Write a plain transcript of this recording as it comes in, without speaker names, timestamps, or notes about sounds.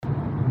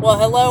Well,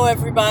 hello,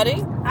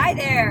 everybody. Hi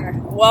there.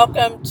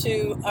 Welcome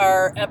to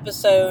our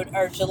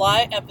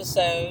July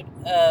episode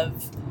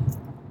of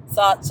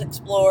Thoughts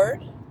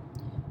Explored.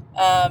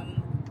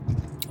 Um,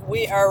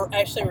 we are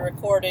actually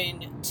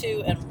recording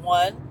 2 and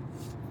 1,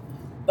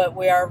 but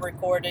we are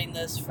recording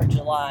this for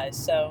July.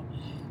 So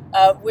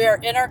we are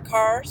in our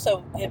car,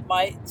 so it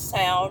might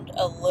sound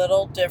a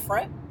little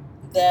different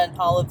than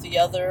all of the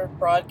other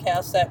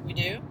broadcasts that we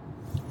do.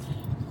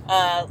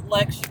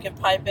 Lex, you can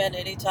pipe in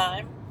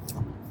anytime.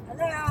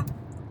 Hello.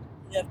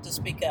 You have to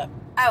speak up.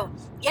 Oh,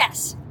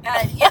 yes.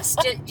 Yes,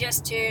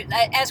 just to,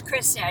 as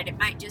Chris said, it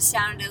might just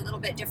sound a little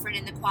bit different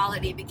in the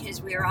quality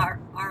because we are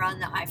on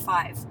the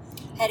I-5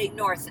 heading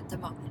north at the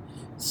moment.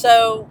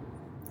 So,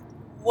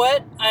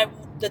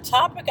 the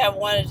topic I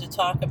wanted to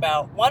talk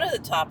about, one of the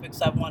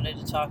topics I wanted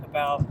to talk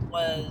about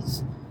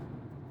was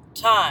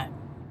time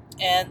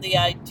and the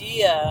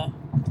idea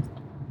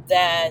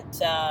that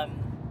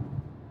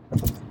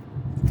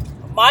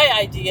my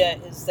idea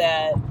is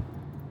that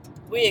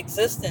we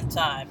exist in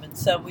time, and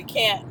so we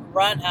can't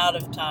run out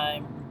of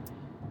time.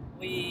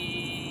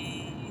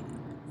 We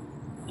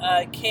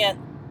can't.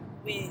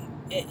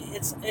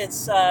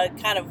 It's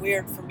kind of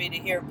weird for me to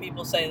hear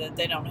people say that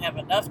they don't have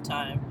enough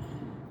time,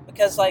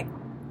 because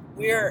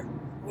we're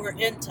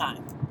in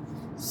time.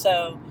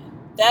 So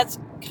that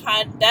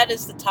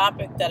is the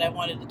topic that I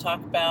wanted to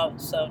talk about.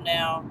 So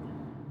now,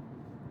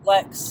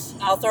 Lex,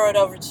 I'll throw it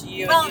over to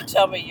you, and you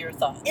tell me your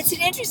thoughts. It's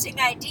an interesting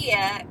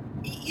idea,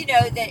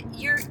 that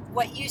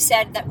what you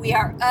said, that we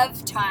are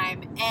of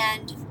time,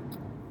 and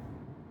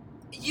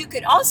you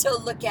could also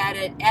look at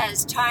it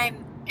as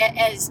time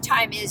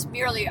is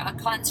merely a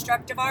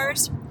construct of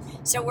ours.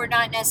 So we're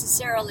not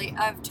necessarily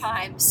of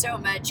time so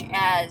much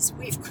as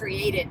we've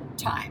created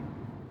time.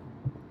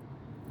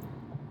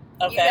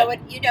 Okay.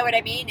 You know what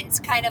I mean? It's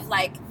kind of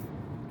like,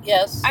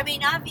 yes. I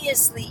mean,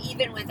 obviously,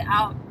 even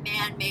without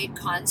man-made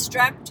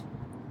construct,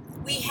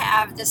 we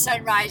have the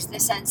sunrise,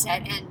 the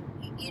sunset, and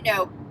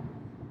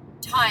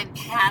time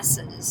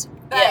passes.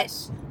 But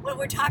yes. When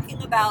we're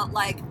talking about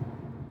like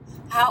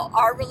how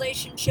our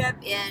relationship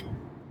in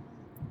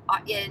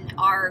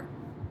our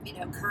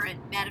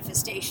current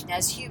manifestation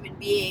as human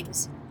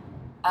beings,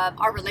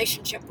 our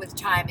relationship with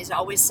time is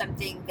always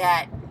something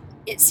that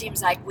it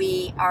seems like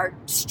we are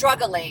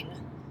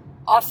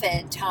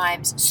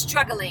oftentimes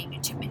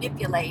struggling to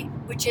manipulate,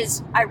 which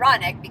is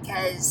ironic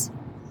because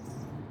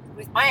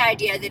with my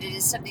idea that it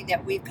is something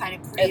that we've kind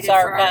of created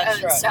for our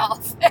own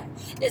self,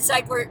 it's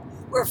like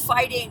we're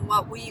fighting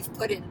what we've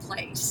put in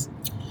place.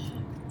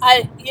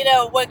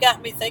 What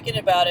got me thinking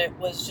about it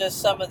was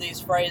just some of these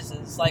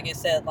phrases, like I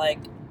said, like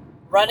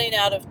running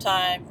out of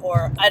time,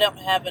 or I don't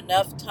have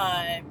enough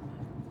time,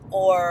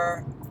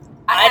 or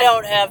I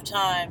don't have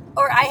time,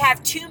 or I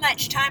have too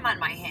much time on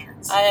my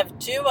hands. I have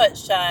too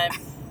much time.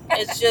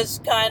 It's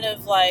just kind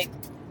of like,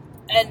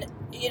 and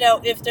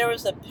if there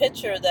was a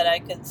picture that I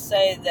could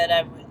say that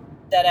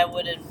I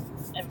would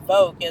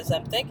invoke as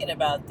I'm thinking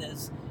about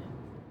this,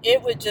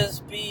 it would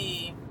just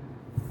be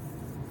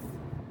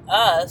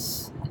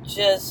us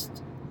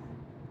just,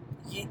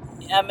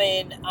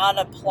 on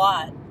a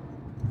plot,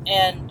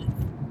 and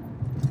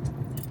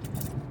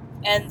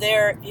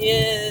there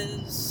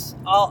is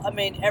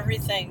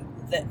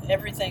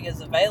everything is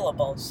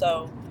available.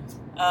 So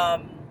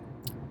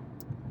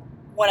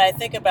when I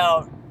think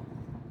about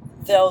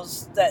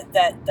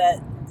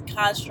that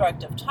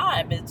construct of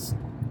time, it's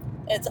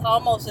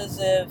almost as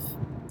if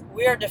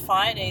we're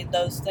defining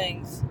those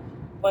things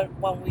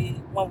when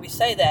we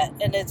say that,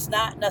 and it's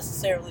not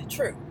necessarily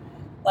true.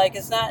 Like,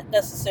 it's not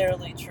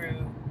necessarily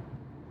true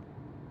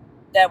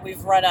that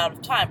we've run out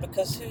of time,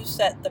 because who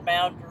set the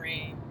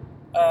boundary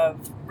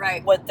of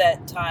what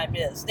that time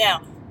is?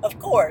 Now, of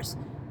course,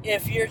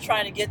 if you're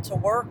trying to get to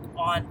work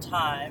on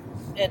time,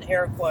 in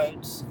air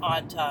quotes,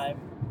 on time,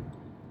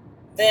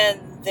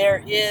 then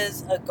there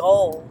is a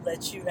goal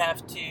that you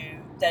have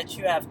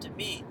to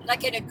meet,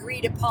 like an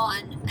agreed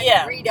upon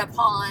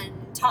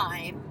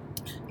time.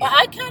 Well,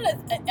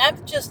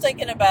 I'm just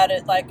thinking about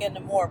it like in the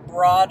more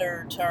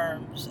broader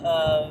terms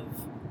of,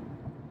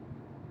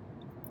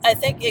 I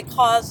think it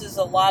causes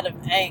a lot of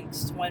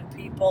angst when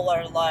people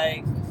are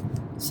like,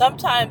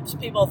 sometimes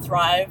people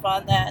thrive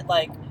on that.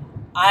 Like,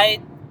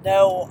 I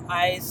know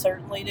I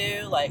certainly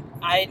do. Like,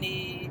 I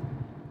need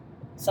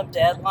some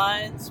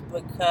deadlines,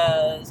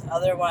 because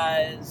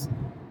otherwise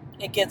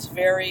it gets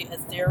very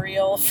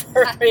ethereal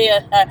for me.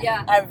 And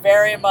I'm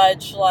very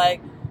much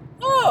like,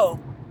 oh,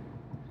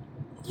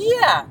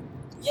 yeah,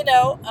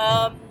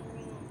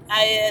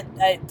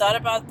 I thought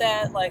about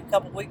that like a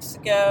couple weeks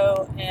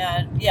ago,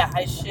 and yeah,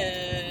 I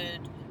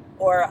should,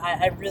 or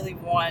I really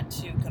want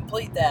to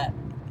complete that.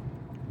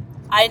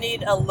 I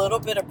need a little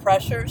bit of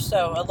pressure,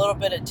 so a little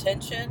bit of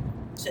tension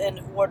in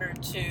order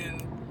to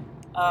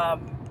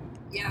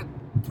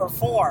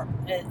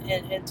perform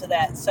into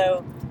that.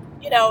 So,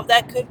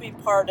 that could be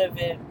part of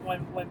it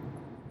when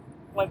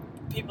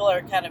people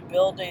are kind of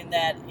building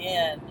that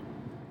in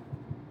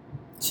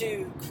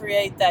to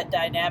create that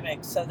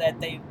dynamic, so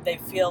that they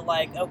feel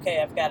like, okay,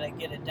 I've got to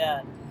get it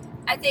done.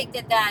 I think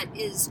that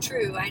is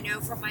true. I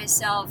know for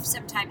myself,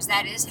 sometimes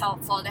that is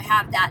helpful to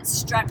have that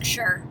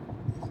structure.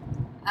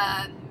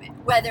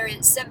 Whether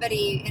it's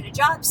somebody in a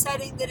job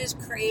setting that is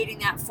creating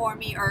that for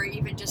me, or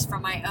even just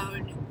from my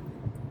own,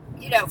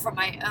 from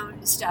my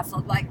own stuff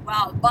of like,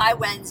 well, by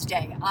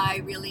Wednesday,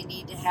 I really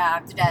need to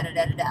have da da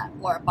da da da,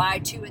 or by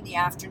 2 in the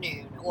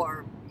afternoon,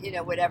 or,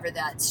 whatever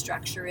that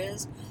structure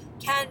is,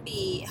 can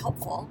be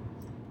helpful.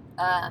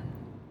 I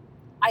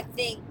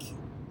think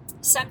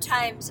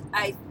sometimes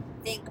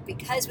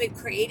because we've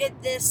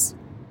created this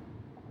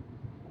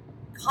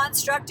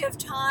construct of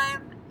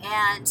time,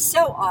 and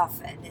so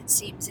often it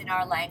seems in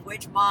our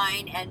language,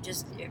 mine and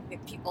just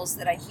people's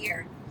that I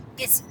hear,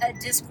 it's a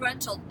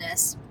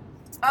disgruntledness.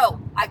 Oh,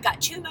 I've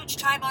got too much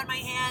time on my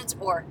hands,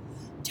 or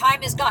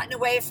time has gotten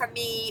away from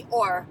me,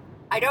 or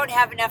I don't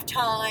have enough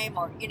time,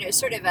 or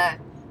sort of a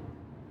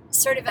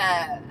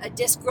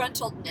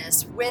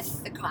disgruntledness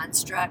with the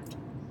construct.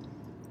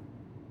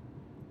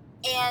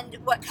 And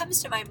what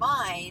comes to my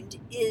mind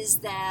is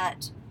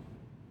that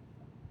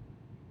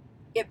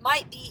it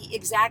might be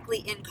exactly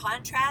in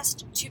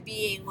contrast to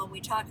being, when we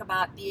talk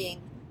about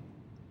being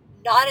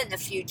not in the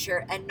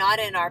future and not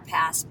in our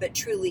past, but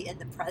truly in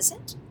the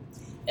present.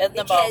 In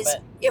the moment. Because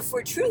if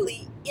we're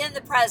truly in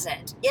the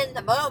present, in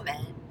the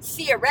moment,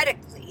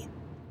 theoretically,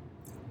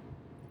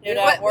 you're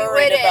not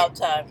worried about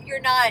time. You're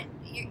not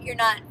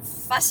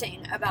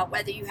fussing about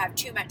whether you have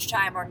too much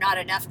time or not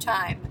enough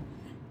time,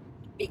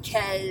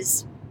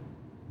 because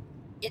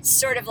it's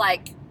sort of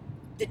like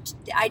the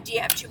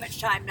idea of too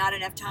much time, not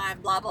enough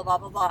time, blah, blah, blah,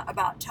 blah, blah,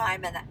 about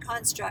time and that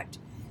construct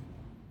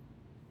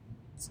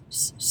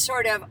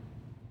sort of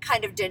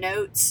kind of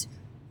denotes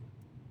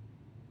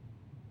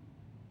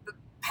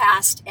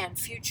past and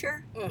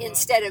future,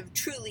 instead of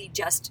truly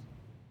just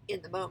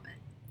in the moment.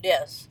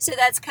 Yes. So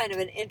that's kind of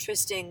an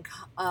interesting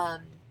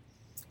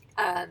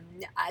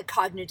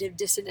cognitive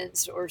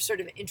dissonance, or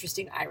sort of an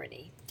interesting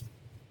irony.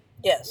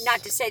 Yes.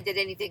 Not to say that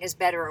anything is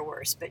better or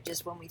worse, but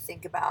just when we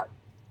think about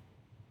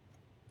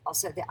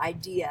also the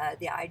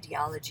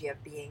ideology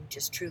of being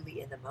just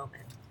truly in the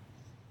moment.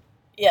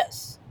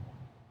 Yes.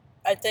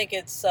 I think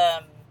it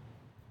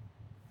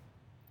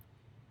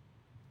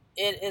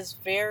is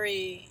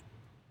very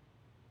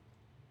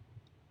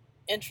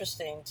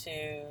interesting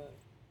to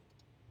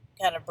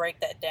kind of break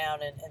that down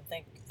and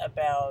think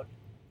about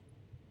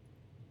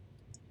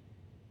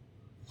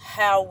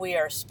how we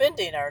are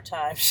spending our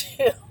time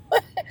too.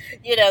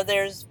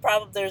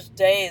 There's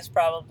days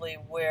probably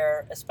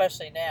where,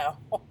 especially now,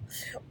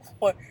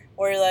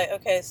 where you're like,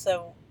 okay,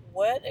 so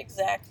what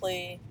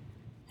exactly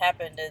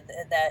happened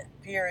in that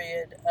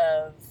period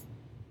of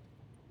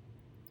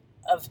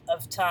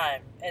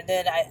time? And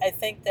then I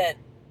think that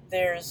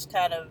there's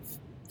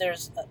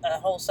a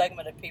whole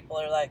segment of people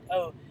are like,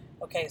 oh,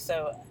 okay,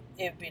 so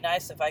it'd be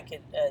nice if I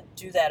could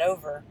do that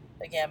over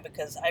again,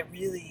 because I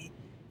really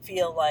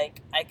feel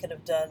like I could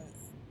have done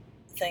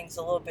things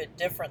a little bit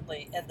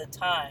differently in the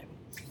time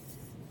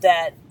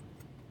that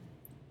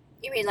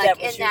you mean like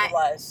this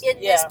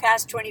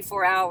past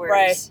 24 hours,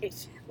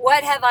 right?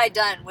 What have I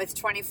done with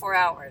 24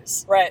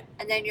 hours, right?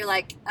 And then you're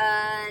like,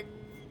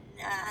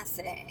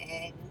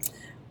 nothing.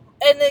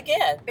 And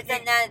again, but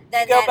then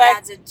that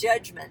adds a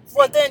judgment.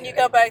 Well, then you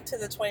go back to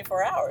the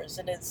 24 hours,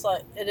 and it's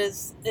like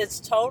it's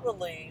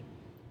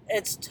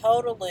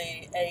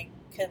totally a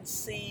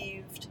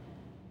conceived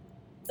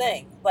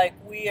thing. Like,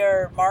 we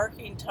are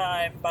marking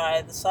time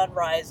by the sun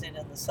rising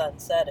and the sun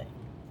setting.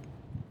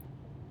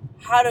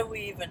 How do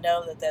we even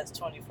know that that's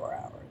 24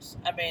 hours?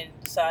 I mean,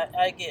 so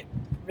I get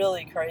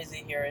really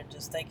crazy here and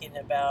just thinking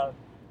about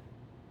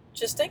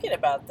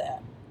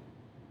that.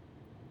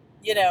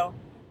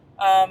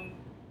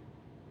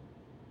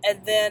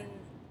 And then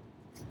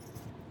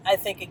I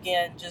think,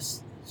 again,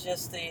 just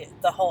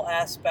the whole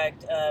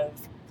aspect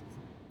of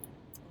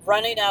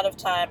running out of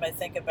time. I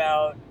think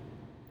about,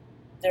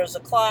 there's a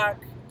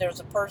clock, there's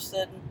a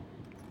person,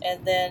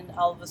 and then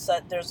all of a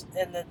sudden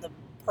the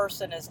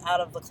person is out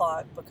of the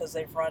clock because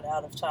they've run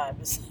out of time.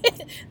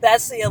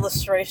 That's the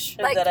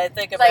illustration that I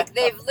think about. Like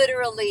they've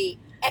literally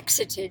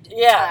exited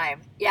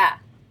time. Yeah.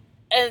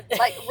 And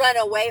like run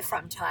away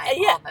from time,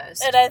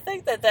 almost. And I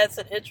think that's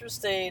an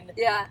interesting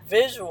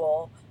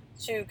visual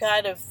to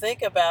kind of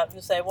think about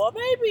and say, well,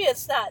 maybe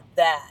it's not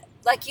that.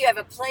 Like you have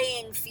a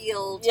playing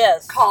field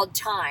called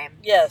time.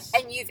 Yes.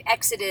 And you've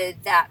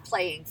exited that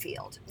playing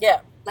field.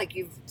 Yeah. Like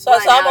you've So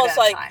it's almost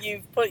like time.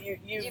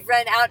 you've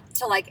run out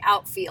to like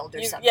outfield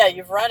or something. Yeah,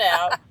 you've run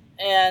out.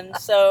 And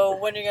so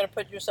when are you going to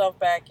put yourself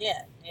back in?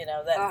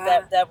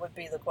 That would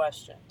be the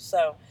question.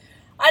 So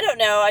I don't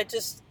know.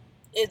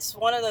 It's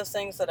one of those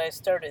things that I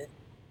started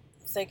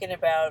thinking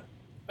about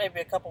maybe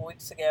a couple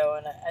weeks ago,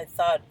 and I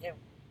thought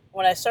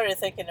when I started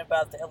thinking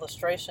about the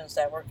illustrations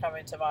that were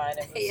coming to mind,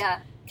 it was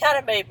kind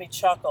of made me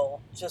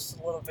chuckle just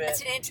a little bit.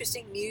 It's an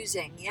interesting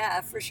musing,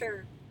 for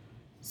sure.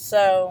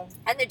 So,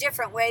 and the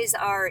different ways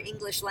our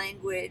English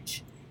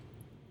language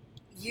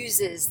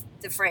uses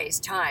the phrase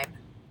time,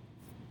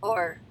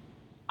 or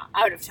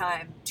out of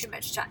time, too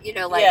much time.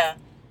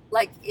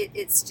 Like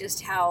it's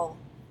just how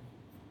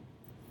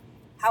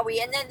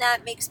And then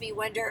that makes me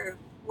wonder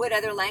what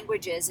other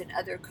languages and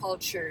other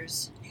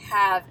cultures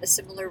have a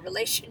similar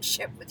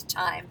relationship with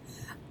time,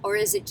 or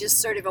is it just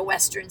sort of a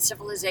Western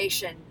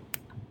civilization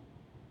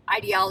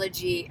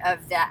ideology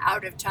of the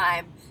out of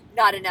time,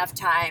 not enough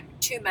time,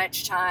 too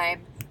much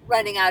time,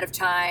 running out of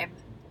time,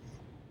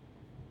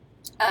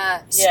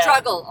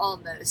 struggle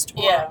almost,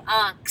 or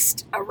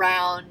angst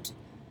around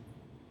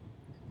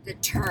the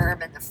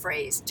term and the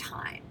phrase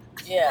time.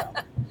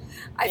 Yeah.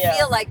 I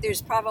feel like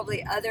there's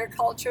probably other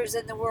cultures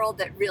in the world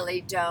that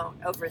really don't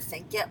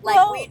overthink it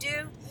like we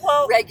do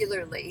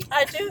regularly.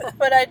 I do,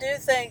 but I do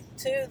think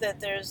too that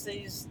there's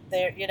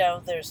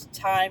there's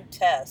time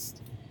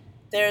tests.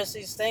 There's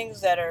these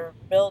things that are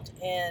built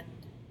in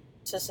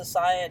to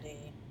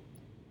society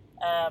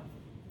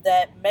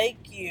that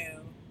make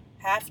you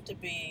have to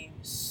be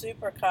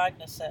super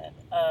cognizant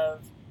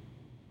of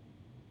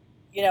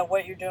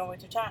what you're doing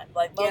with your time.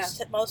 Like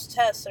most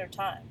tests are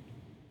timed.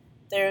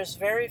 There's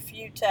very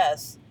few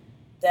tests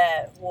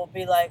that will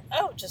be like,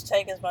 oh, just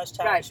take as much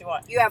time as you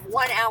want. You have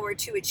 1 hour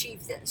to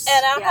achieve this.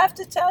 And I'll have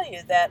to tell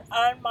you that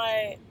on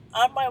my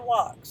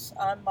walks,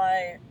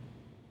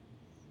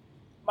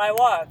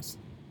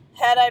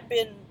 had I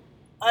been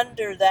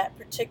under that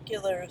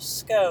particular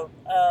scope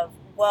of,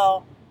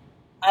 well,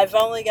 I've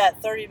only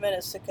got 30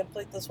 minutes to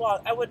complete this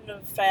walk, I wouldn't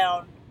have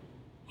found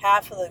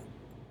half of the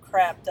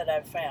crap that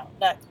I've found.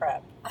 Not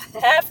crap.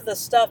 Half of the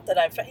stuff that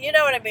I've found. You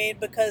know what I mean?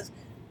 Because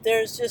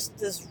there's just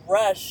this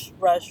rush,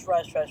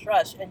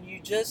 and you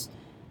just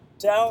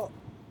don't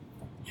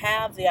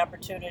have the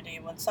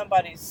opportunity when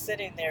somebody's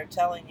sitting there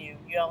telling you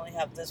only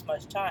have this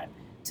much time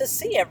to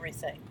see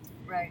everything.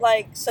 Right.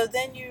 Like, so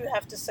then you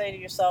have to say to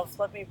yourself,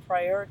 let me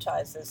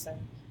prioritize this,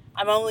 and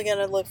I'm only going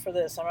to look for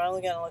this, I'm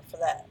only going to look for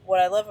that.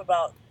 What I love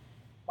about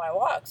my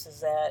walks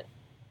is that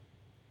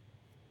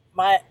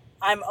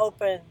I'm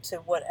open to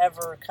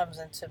whatever comes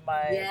into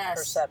my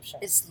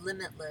perception. It's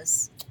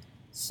limitless.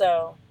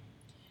 So,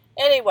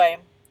 anyway,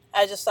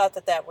 I just thought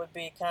that would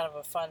be kind of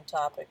a fun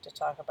topic to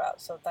talk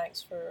about. So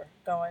thanks for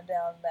going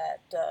down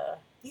that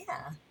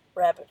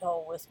rabbit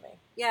hole with me.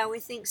 Yeah, we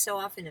think so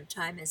often of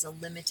time as a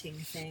limiting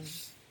thing,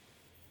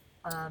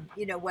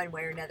 one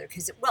way or another,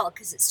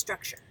 because it's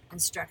structure,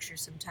 and structure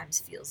sometimes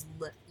feels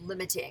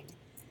limiting.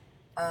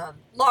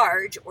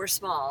 Large or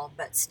small,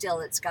 but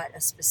still it's got a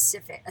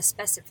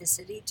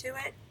specificity to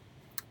it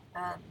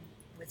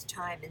with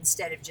time,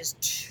 instead of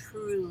just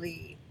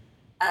truly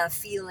a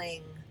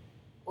feeling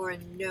or a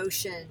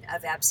notion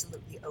of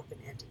absolutely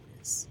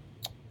open-endedness.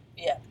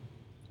 Yeah,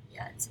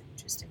 it's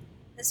interesting.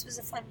 This was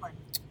a fun one.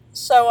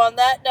 So on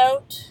that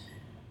note,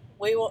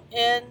 we will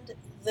end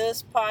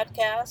this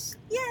podcast.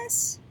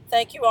 Yes.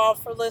 Thank you all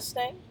for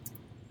listening,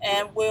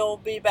 and we'll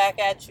be back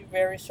at you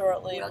very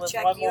shortly with one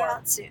more. We'll check you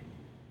out soon.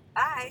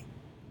 Bye.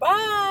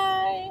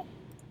 Bye.